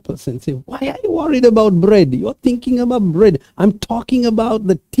disciples and saying, why are you worried about bread? You're thinking about bread. I'm talking about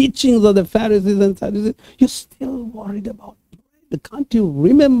the teachings of the Pharisees and Sadducees. You're still worried about bread. Can't you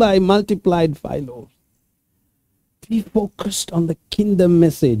remember I multiplied 5 loaves? Be focused on the kingdom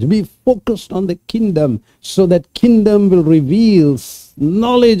message. Be focused on the kingdom, so that kingdom will reveal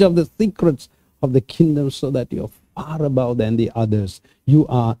knowledge of the secrets of the kingdom, so that you're far above than the others. You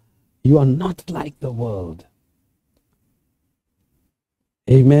are not like the world.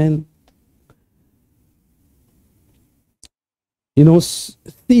 Amen.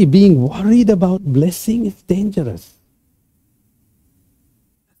 See, being worried about blessing is dangerous.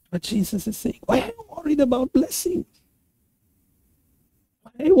 That's what Jesus is saying. Why are you worried about blessing?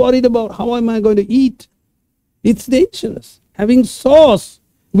 Why are you worried about how am I going to eat? It's dangerous. Having sauce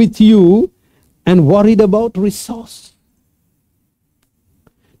with you and worried about resource.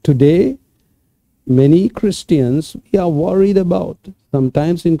 Today, many Christians, we are worried about,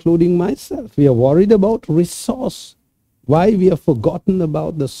 sometimes including myself, we are worried about resource. Why? We have forgotten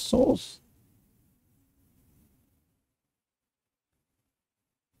about the source.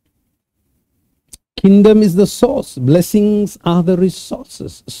 Kingdom is the source. Blessings are the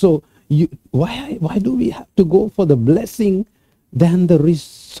resources. So why do we have to go for the blessing than the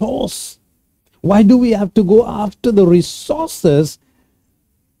resource? Why do we have to go after the resources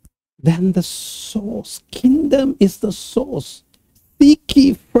than the source? Kingdom is the source. Seek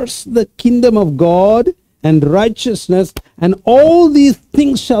ye first the kingdom of God and righteousness, and all these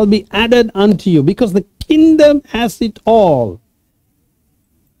things shall be added unto you, because the kingdom has it all.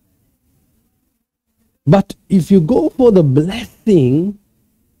 But if you go for the blessing,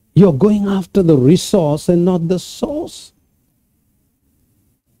 you're going after the resource and not the source.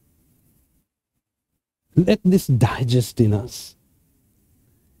 Let this digest in us.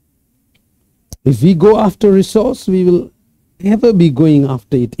 If we go after resource, we will ever be going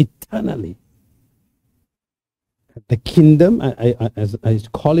after it eternally. The kingdom, as I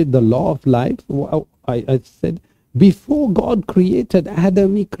call it, the law of life, I said, before God created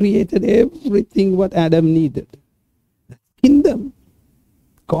Adam, he created everything what Adam needed. The kingdom.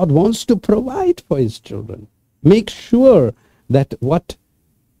 God wants to provide for his children. Make sure that what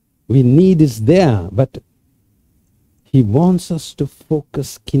we need is there, but he wants us to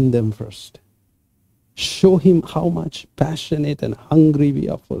focus kingdom first. Show him how much passionate and hungry we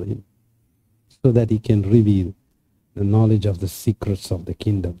are for him, so that he can reveal the knowledge of the secrets of the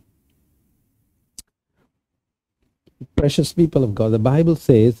kingdom. Precious people of God, the Bible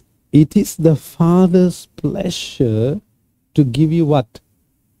says, it is the Father's pleasure to give you what?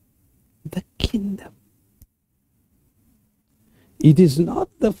 The kingdom. It is not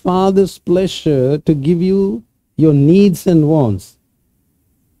the Father's pleasure to give you your needs and wants.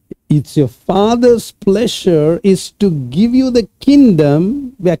 It's your Father's pleasure is to give you the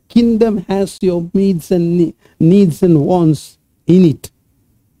kingdom, where kingdom has your needs and wants in it.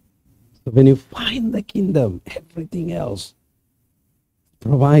 So when you find the kingdom, everything else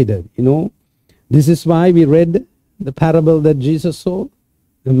provided. This is why we read the parable that Jesus saw.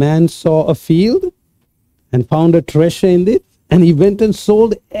 The man saw a field and found a treasure in it, and he went and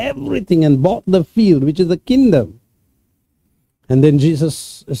sold everything and bought the field, which is the kingdom. And then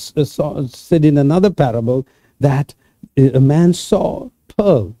Jesus said in another parable that a man saw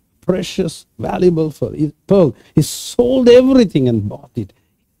pearl, precious, valuable pearl. He sold everything and bought it.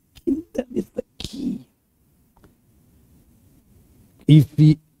 Kingdom is the key. If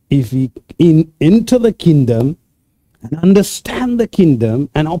we enter the kingdom and understand the kingdom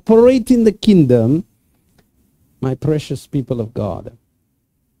and operate in the kingdom, my precious people of God,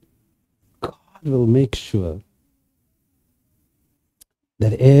 God will make sure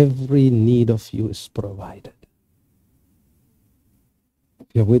that every need of you is provided. If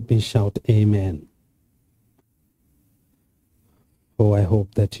you're with me, shout amen. Oh, I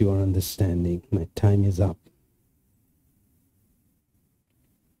hope that you are understanding. My time is up.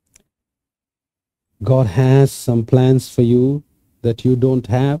 God has some plans for you that you don't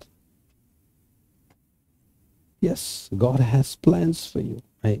have. Yes, God has plans for you.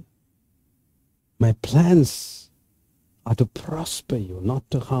 My plans are to prosper you, not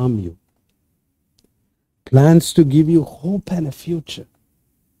to harm you. Plans to give you hope and a future.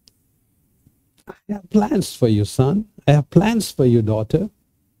 I have plans for you, son. I have plans for you, daughter.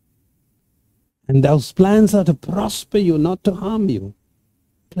 And those plans are to prosper you, not to harm you.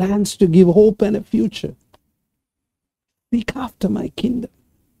 Plans to give hope and a future. Seek after my kingdom.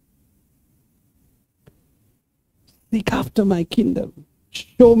 Seek after my kingdom.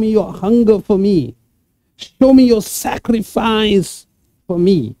 Show me your hunger for me. Show me your sacrifice for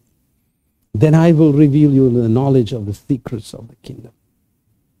me. Then I will reveal you the knowledge of the secrets of the kingdom.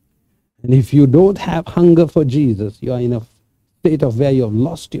 And if you don't have hunger for Jesus, you are in a state of where you have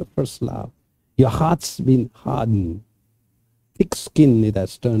lost your first love. Your heart's been hardened. Thick skin it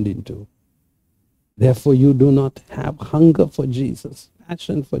has turned into. Therefore, you do not have hunger for Jesus,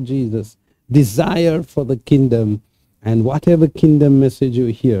 passion for Jesus, desire for the kingdom, and whatever kingdom message you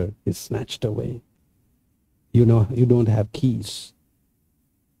hear is snatched away. You know, you don't have keys.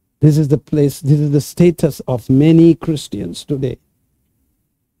 This is the place, this is the status of many Christians today.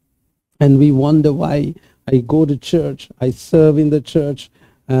 And we wonder why I go to church, I serve in the church,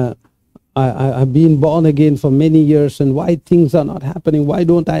 I've been born again for many years, and why things are not happening. Why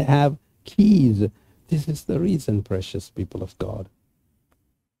don't I have keys? This is the reason, precious people of God.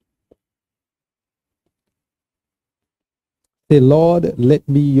 Say, Lord, let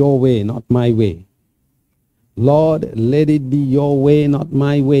be your way, not my way. Lord, let it be your way, not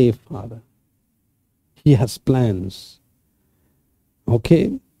my way, Father. He has plans.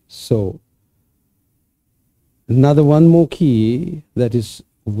 Okay, so one more key that is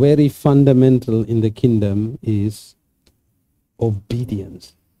very fundamental in the kingdom is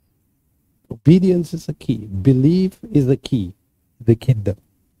obedience. Obedience is a key. Belief is the key. The kingdom.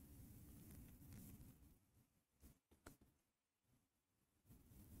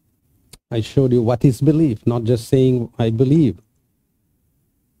 I showed you what is belief, not just saying I believe.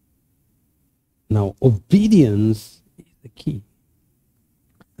 Now, obedience is the key.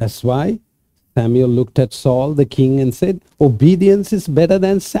 That's why Samuel looked at Saul, the king, and said, obedience is better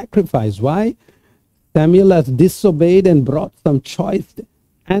than sacrifice. Why? Samuel has disobeyed and brought some choice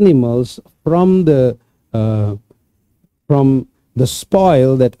animals from the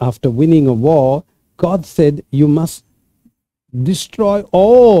spoil that after winning a war, God said, you must destroy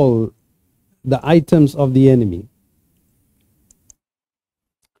all the items of the enemy.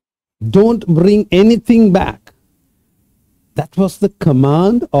 Don't bring anything back. That was the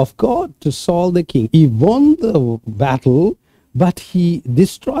command of God to Saul the king. He won the battle, but he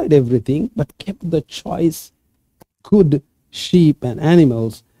destroyed everything, but kept the choice good sheep and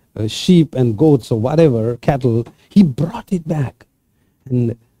animals, sheep and goats or whatever, cattle. He brought it back.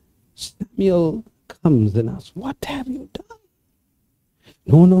 And Samuel comes and asks, what have you done?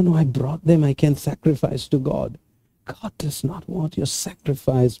 No, I brought them. I can sacrifice to God. God does not want your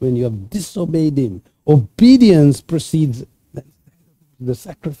sacrifice when you have disobeyed him. Obedience precedes the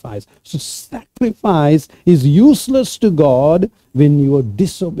sacrifice. So sacrifice is useless to God when you have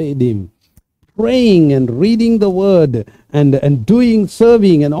disobeyed him. Praying and reading the word and doing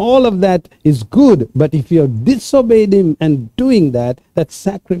serving and all of that is good. But if you have disobeyed him and doing that, that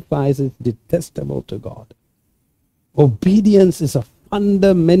sacrifice is detestable to God. Obedience is a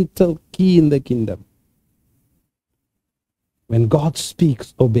fundamental key in the kingdom. When God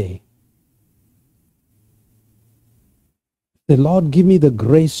speaks, obey. Say, Lord, give me the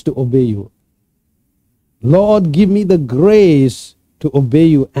grace to obey you. Lord, give me the grace to obey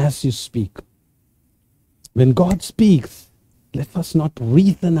you as you speak. When God speaks, let us not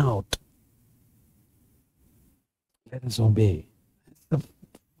reason out. Let us obey. That's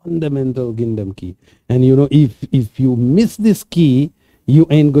the fundamental kingdom key. And you know, if you miss this key, you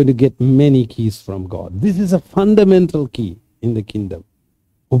ain't going to get many keys from God. This is a fundamental key in the kingdom.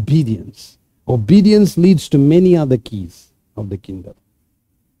 Obedience. Obedience leads to many other keys of the kingdom.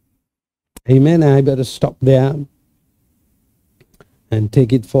 Amen. I better stop there and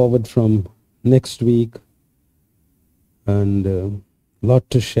take it forward from next week. And lot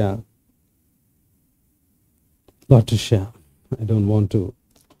to share. Lot to share. I don't want to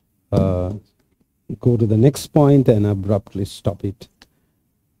go to the next point and abruptly stop it.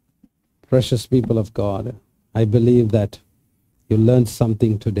 Precious people of God, I believe that you learned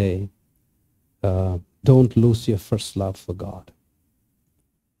something today. Don't lose your first love for God.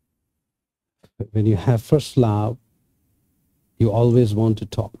 When you have first love, you always want to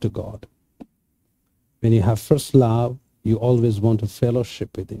talk to God. When you have first love, you always want to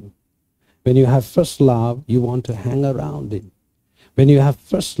fellowship with Him. When you have first love, you want to hang around Him. When you have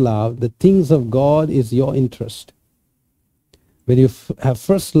first love, the things of God is your interest. When you have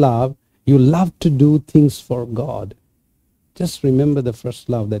first love, you love to do things for God. Just remember the first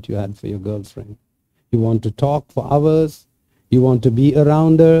love that you had for your girlfriend. You want to talk for hours. You want to be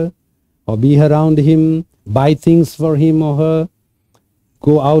around her or be around him, buy things for him or her,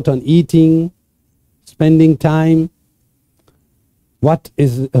 go out on eating, spending time. What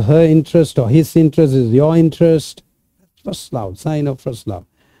is her interest or his interest is your interest. First love, sign of first love.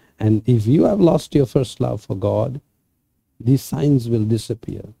 And if you have lost your first love for God, these signs will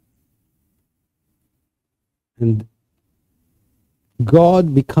disappear. And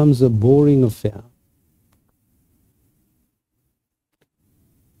God becomes a boring affair.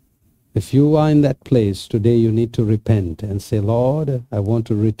 If you are in that place today, you need to repent and say, Lord, I want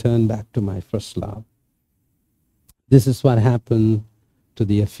to return back to my first love. This is what happened to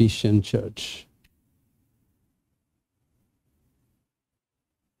the Ephesian church.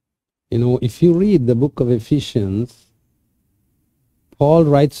 You know, if you read the book of Ephesians, Paul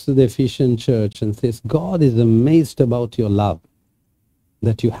writes to the Ephesian church and says, God is amazed about your love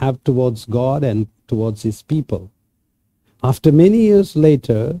that you have towards God and towards his people. After many years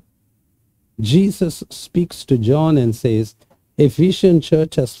later, Jesus speaks to John and says, Ephesian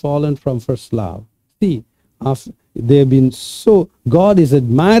church has fallen from first love. See, they've been so, God is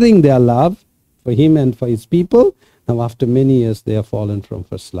admiring their love for him and for his people. Now after many years, they have fallen from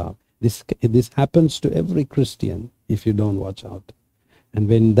first love. This happens to every Christian if you don't watch out. And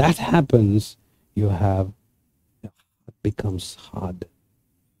when that happens, your heart becomes hard.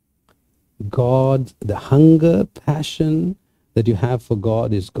 God, the hunger, passion that you have for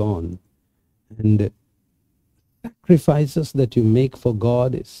God is gone. And the sacrifices that you make for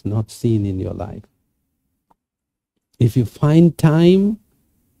God is not seen in your life. If you find time,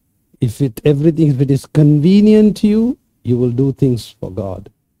 if it is convenient to you, you will do things for God.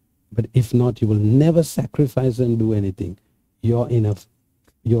 But if not, you will never sacrifice and do anything. You're in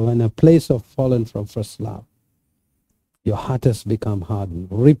a place of fallen from first love. Your heart has become hardened.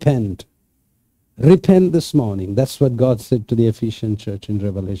 Repent. Repent this morning. That's what God said to the Ephesian church in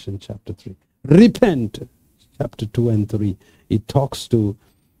Revelation chapter 3. Repent. Chapter 2 and 3. It talks to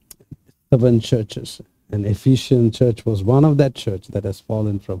 7 churches. And Ephesian church was one of that church that has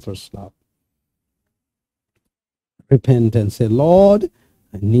fallen from first love. Repent and say, Lord,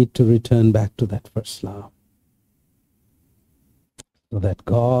 I need to return back to that first love, so that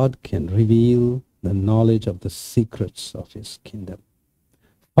God can reveal the knowledge of the secrets of his kingdom.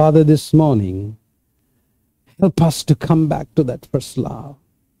 Father, this morning, help us to come back to that first love.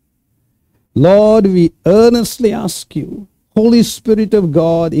 Lord, we earnestly ask you, Holy Spirit of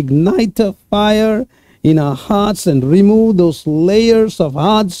God, ignite a fire in our hearts and remove those layers of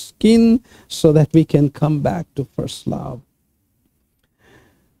hard skin so that we can come back to first love.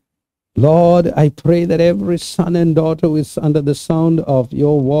 Lord, I pray that every son and daughter who is under the sound of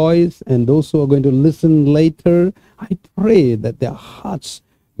your voice and those who are going to listen later, I pray that their hearts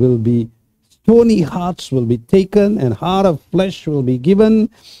will be, stony hearts will be taken and heart of flesh will be given.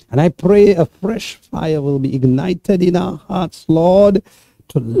 And I pray a fresh fire will be ignited in our hearts, Lord,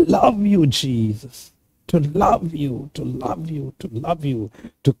 to love you, Jesus, to love you, to love you, to love you,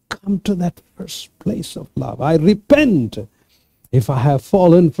 to come to that first place of love. I repent if I have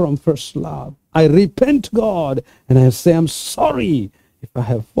fallen from first love. I repent, God, and I say I'm sorry if I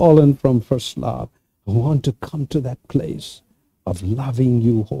have fallen from first love. I want to come to that place of loving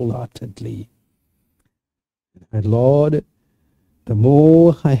you wholeheartedly. And Lord, the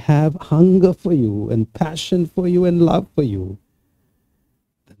more I have hunger for you and passion for you and love for you,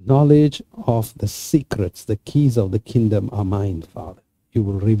 the knowledge of the secrets, the keys of the kingdom are mine, Father. You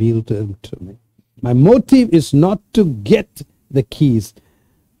will reveal them to me. My motive is not to get the keys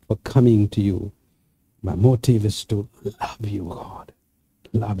for coming to you. My motive is to love you, God.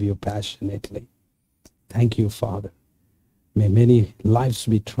 Love you passionately. Thank you, Father. May many lives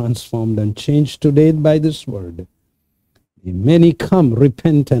be transformed and changed today by this word. May many come,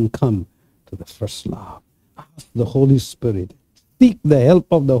 repent and come to the first love. Ask the Holy Spirit. Seek the help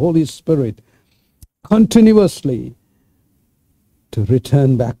of the Holy Spirit continuously to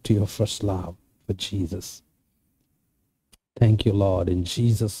return back to your first love for Jesus. Thank you, Lord. In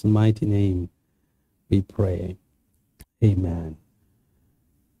Jesus' mighty name we pray. Amen.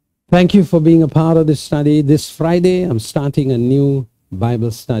 Thank you for being a part of this study. This Friday, I'm starting a new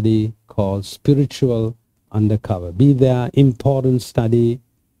Bible study called Spiritual Undercover. Be there, important study.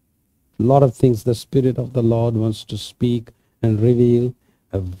 A lot of things the Spirit of the Lord wants to speak and reveal.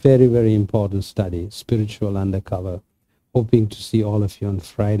 A very, very important study, Spiritual Undercover. Hoping to see all of you on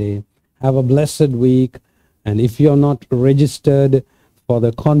Friday. Have a blessed week. And if you're not registered for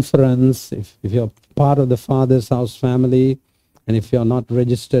the conference, if you're part of the Father's House family, and if you're not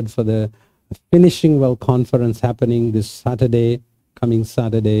registered for the Finishing Well conference happening this Saturday, coming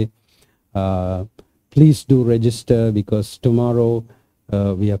Saturday, please do register, because tomorrow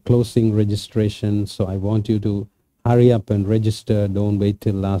we are closing registration. So I want you to hurry up and register. Don't wait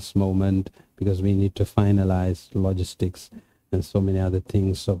till last moment, because we need to finalize logistics and so many other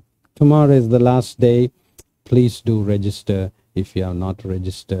things. So tomorrow is the last day. Please do register if you are not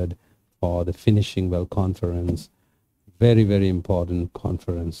registered for the Finishing Well conference. Very, very important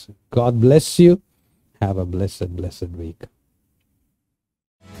conference. God bless you. Have a blessed, blessed week.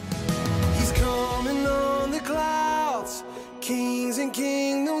 He's coming on the clouds. Kings and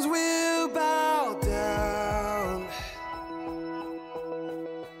kingdoms will bow down.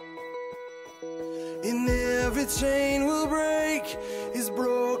 And every chain will break. His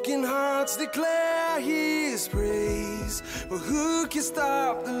broken hearts declare His praise. But who can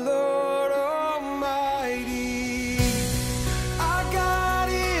stop the Lord Almighty? Our God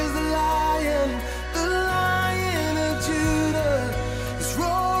is the Lion of Judah. He's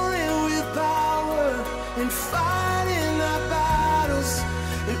roaring with power and fighting our battles.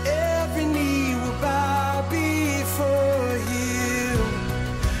 And every knee will bow before Him.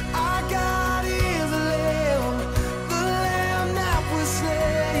 Our God is the Lamb that was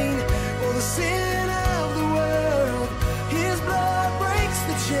slain for the sin of the world. His blood breaks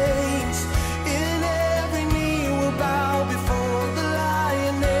the chains, and every knee will bow before the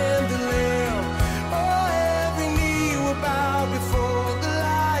Lion and the Lamb. Oh, every knee will bow before the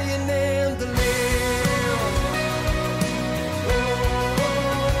Lion and the Lamb.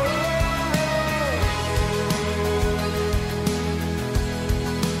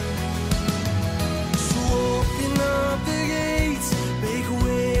 So open up the gates, make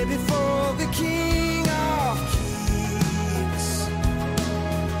way before the King of Kings.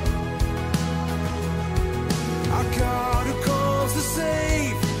 Our God who comes to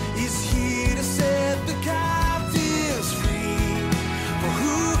save is here to set the captives free. For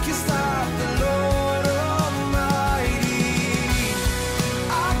who can stop the Lord Almighty?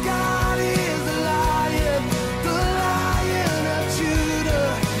 Our God is the Lion of Judah.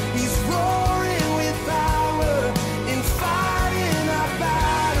 He's roaring with power and fighting our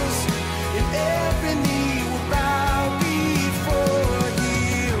battles. And every knee will bow before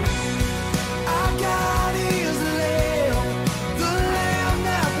Him. Our God is the Lamb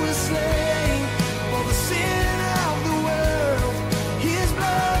that was slain for the sin of the world. His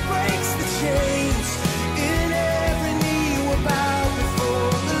blood breaks the chains, and every knee will bow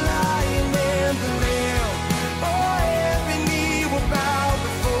before the Lion and the Lamb. Oh, every knee will bow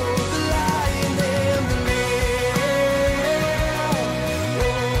before the Lion and the Lamb.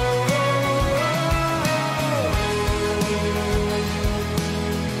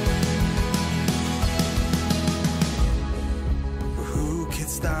 Who can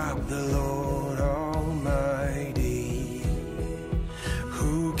stop the Lord Almighty?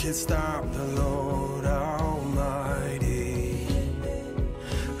 Who can stop the Lord Almighty?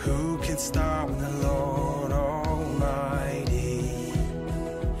 Who can stop the Lord Almighty?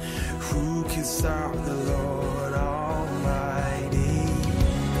 Who can stop the Lord Almighty?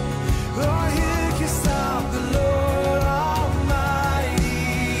 Oh, who can stop the Lord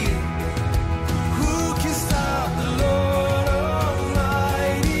Almighty? Who can stop the Lord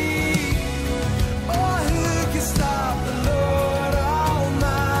Almighty? Oh, who can stop the Lord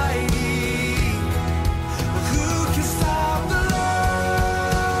Almighty? Who can stop the Lord?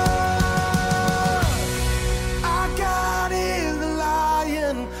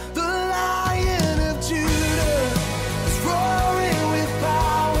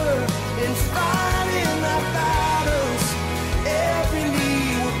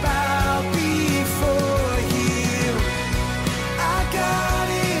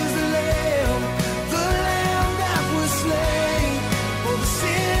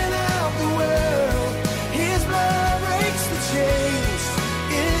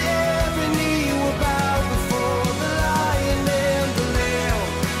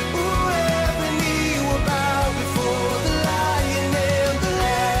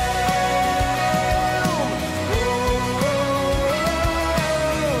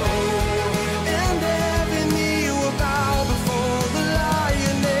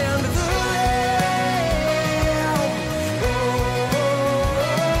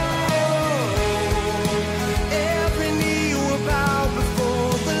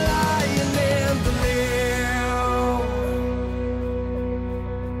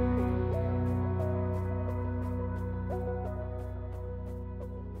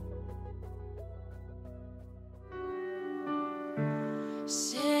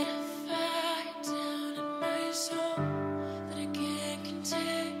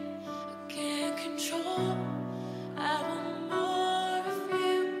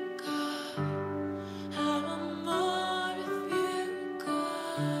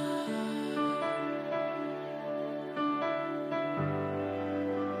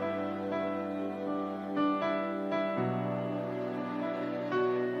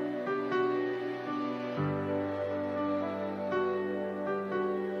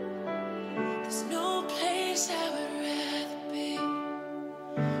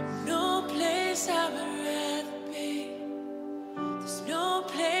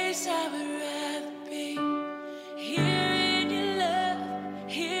 place I would rather be. Here in your love,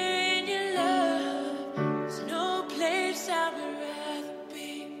 here in your love. There's no place I would rather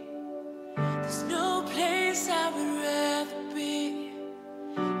be. There's no place I would rather be.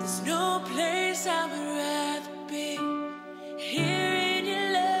 There's no place I would rather be.